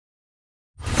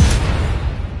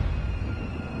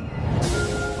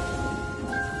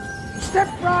step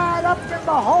right up and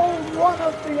behold one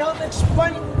of the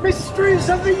unexplained mysteries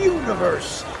of the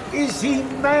universe. Is he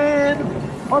man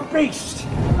or beast?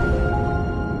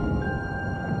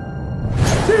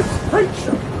 This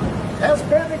creature has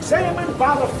been examined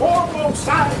by the foremost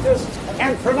scientists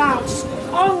and pronounced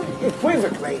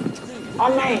unequivocally a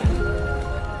man.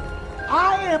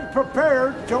 I am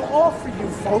prepared to offer you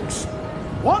folks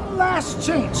one last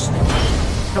chance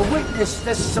to witness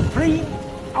this supreme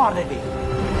oddity.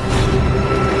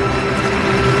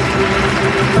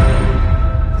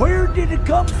 Where did it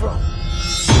come from?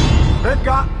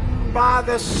 Begotten by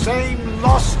the same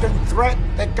lust and threat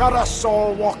that got us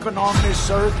all walking on this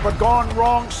earth, but gone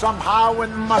wrong somehow in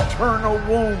maternal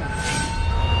womb.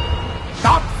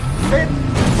 Not fit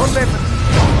for living.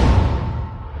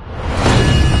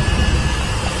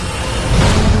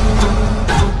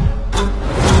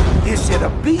 Is it a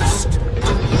beast?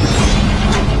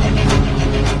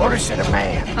 Or is it a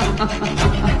man?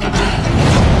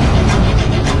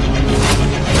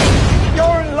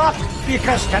 You're in luck,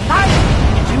 because tonight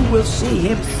you will see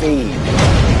him feed.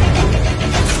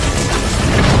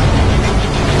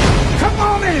 Come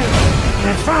on in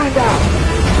and find out.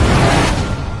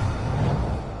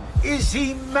 Is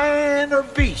he man or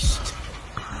beast?